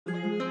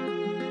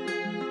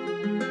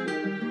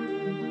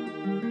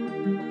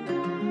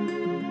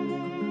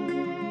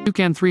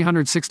TOUCAN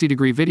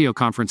 360-degree video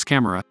conference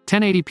camera,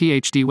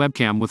 1080p HD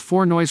webcam with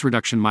 4 noise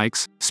reduction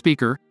mics,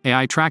 speaker,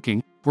 AI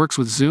tracking, works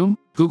with Zoom,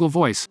 Google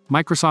Voice,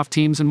 Microsoft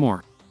Teams and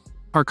more.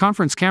 Our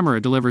conference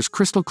camera delivers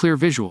crystal clear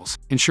visuals,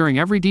 ensuring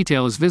every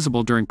detail is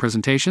visible during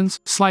presentations,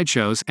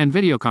 slideshows, and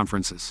video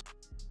conferences.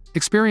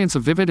 Experience a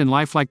vivid and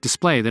lifelike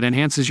display that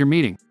enhances your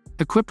meeting.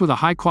 Equipped with a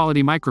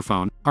high-quality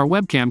microphone, our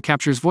webcam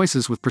captures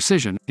voices with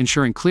precision,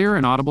 ensuring clear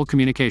and audible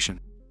communication.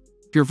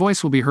 Your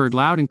voice will be heard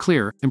loud and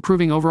clear,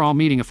 improving overall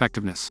meeting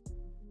effectiveness.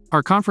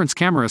 Our conference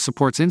camera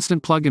supports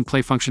instant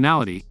plug-and-play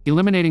functionality,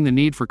 eliminating the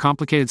need for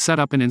complicated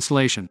setup and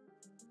installation.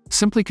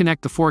 Simply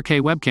connect the 4K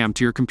webcam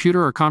to your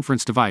computer or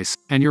conference device,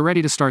 and you're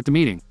ready to start the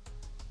meeting.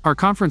 Our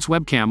conference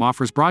webcam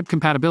offers broad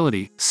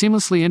compatibility,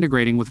 seamlessly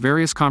integrating with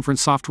various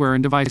conference software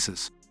and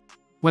devices.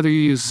 Whether you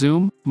use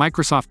Zoom,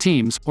 Microsoft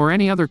Teams, or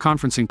any other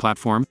conferencing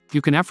platform,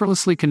 you can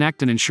effortlessly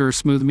connect and ensure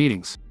smooth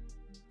meetings.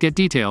 Get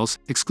details,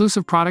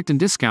 exclusive product and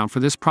discount for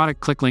this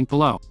product, click link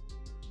below.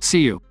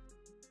 See you.